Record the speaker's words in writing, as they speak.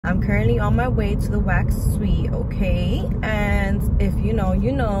I'm currently on my way to the wax suite, okay? And if you know,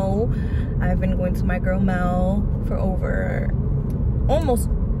 you know, I've been going to my girl Mel for over almost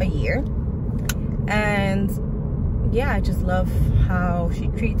a year. And yeah, I just love how she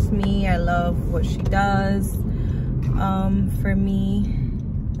treats me. I love what she does for me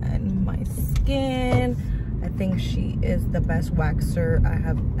and my skin. I think she is the best waxer I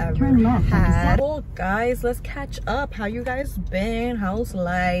have ever had. Well, guys, let's catch up. How you guys been? How's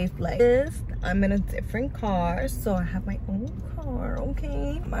life? Like this, I'm in a different car, so I have my own car,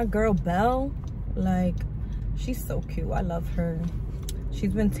 okay? My girl Belle, like, she's so cute. I love her.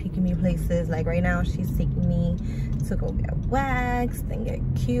 She's been taking me places. Like right now, she's taking me to go get waxed and get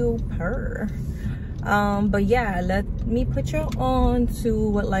cute. Her. But yeah, let me put you on to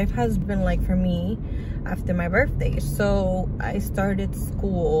what life has been like for me after my birthday. So I started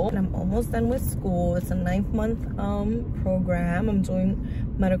school and I'm almost done with school. It's a 9-month program. I'm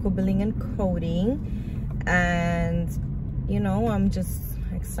doing medical billing and coding, and you know, I'm just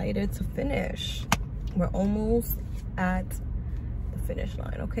excited to finish. We're almost at the finish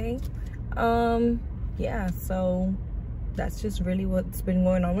line, okay? Yeah, so that's just really what's been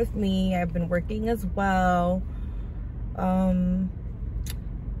going on with me. I've been working as well,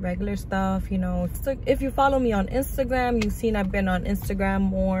 regular stuff, you know. So if you follow me on Instagram, you've seen I've been on Instagram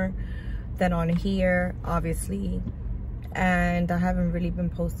more than on here, obviously, and I haven't really been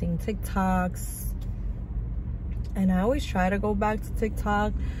posting TikToks, and I always try to go back to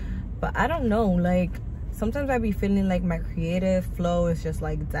TikTok, but I don't know, like sometimes I be feeling like my creative flow is just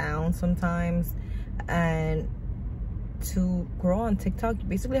like down sometimes, and to grow on TikTok, you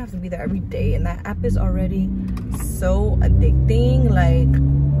basically have to be there every day, and that app is already so addicting.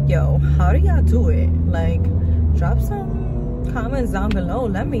 Like, yo, how do y'all do it? Like, drop some comments down below.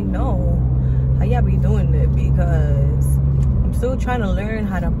 Let me know how y'all be doing it, because I'm still trying to learn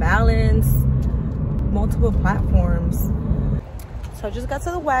how to balance multiple platforms. So I just got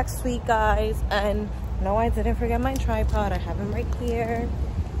to the wax suite, guys, and no, I didn't forget my tripod. I have him right here,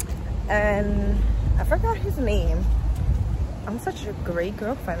 and I forgot his name. I'm such a great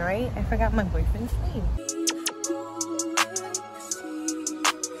girlfriend, right? I forgot my boyfriend's name.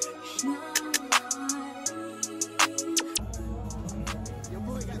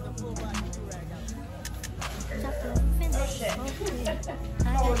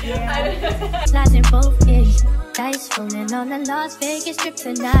 Flies both ways, dice rolling on the Las Vegas strip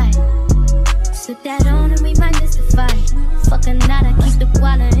tonight. Slip that on and we might miss the fight. Fuck a night, I keep the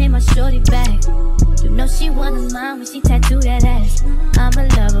wallet in my shorty bag. You know she wanna mine when she tattoo that ass. I'm a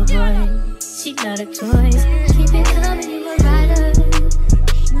lover boy, she love the toys. Keep it coming, you a rider.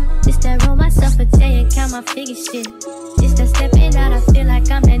 This that roll myself a day and count my figure shit. This that stepping out, I feel like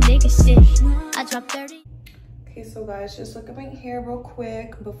I'm that nigga shit. I drop 30. Okay, so guys, just look at my hair real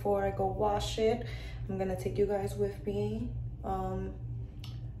quick before I go wash it. I'm gonna take you guys with me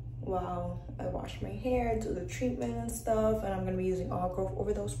while I wash my hair, do the treatment and stuff, and I'm gonna be using all Growth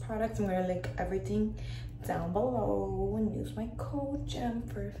Overdose products. I'm gonna link everything down below and use my code GEM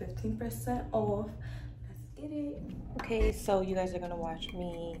for 15% off. Let's get it. Okay, so you guys are gonna watch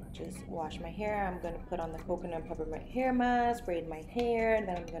me just wash my hair. I'm gonna put on the coconut peppermint hair mask, braid my hair, and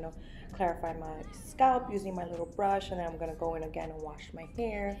then I'm gonna clarify my scalp using my little brush, and then I'm gonna go in again and wash my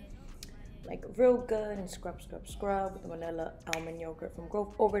hair like real good and scrub with the vanilla almond yogurt from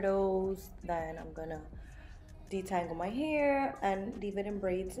Growth Overdose. Then I'm gonna detangle my hair and leave it in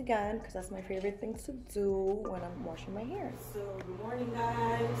braids again, because that's my favorite thing to do when I'm washing my hair. So good morning,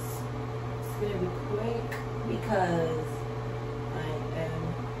 guys. It's gonna be quick because I am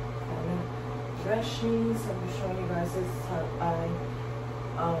kind of rushing, so I'm just showing you guys this is how I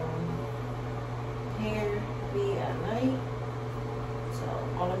hair be at night. So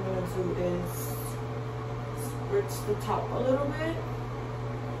all I'm gonna do is spritz the top a little bit.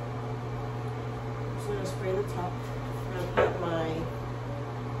 I'm just gonna spray the top. I'm gonna put my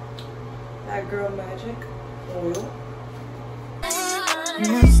That Girl Magic oil.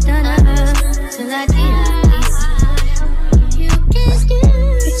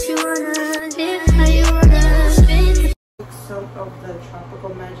 Some of the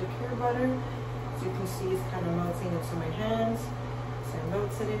Tropical Magic hair butter. As you can see, it's kind of melting into my hands. So I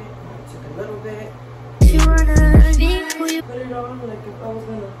melted it. I took a little bit. Put it on like if I was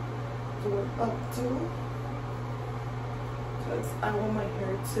gonna do it up too, because I want my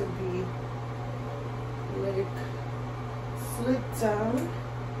hair to be like slicked down.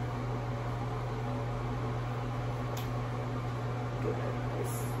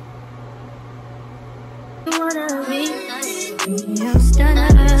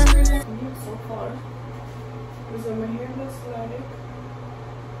 So far, because my hair looks like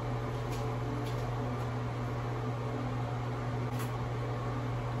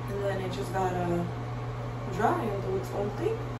just gotta dry and do its own thing.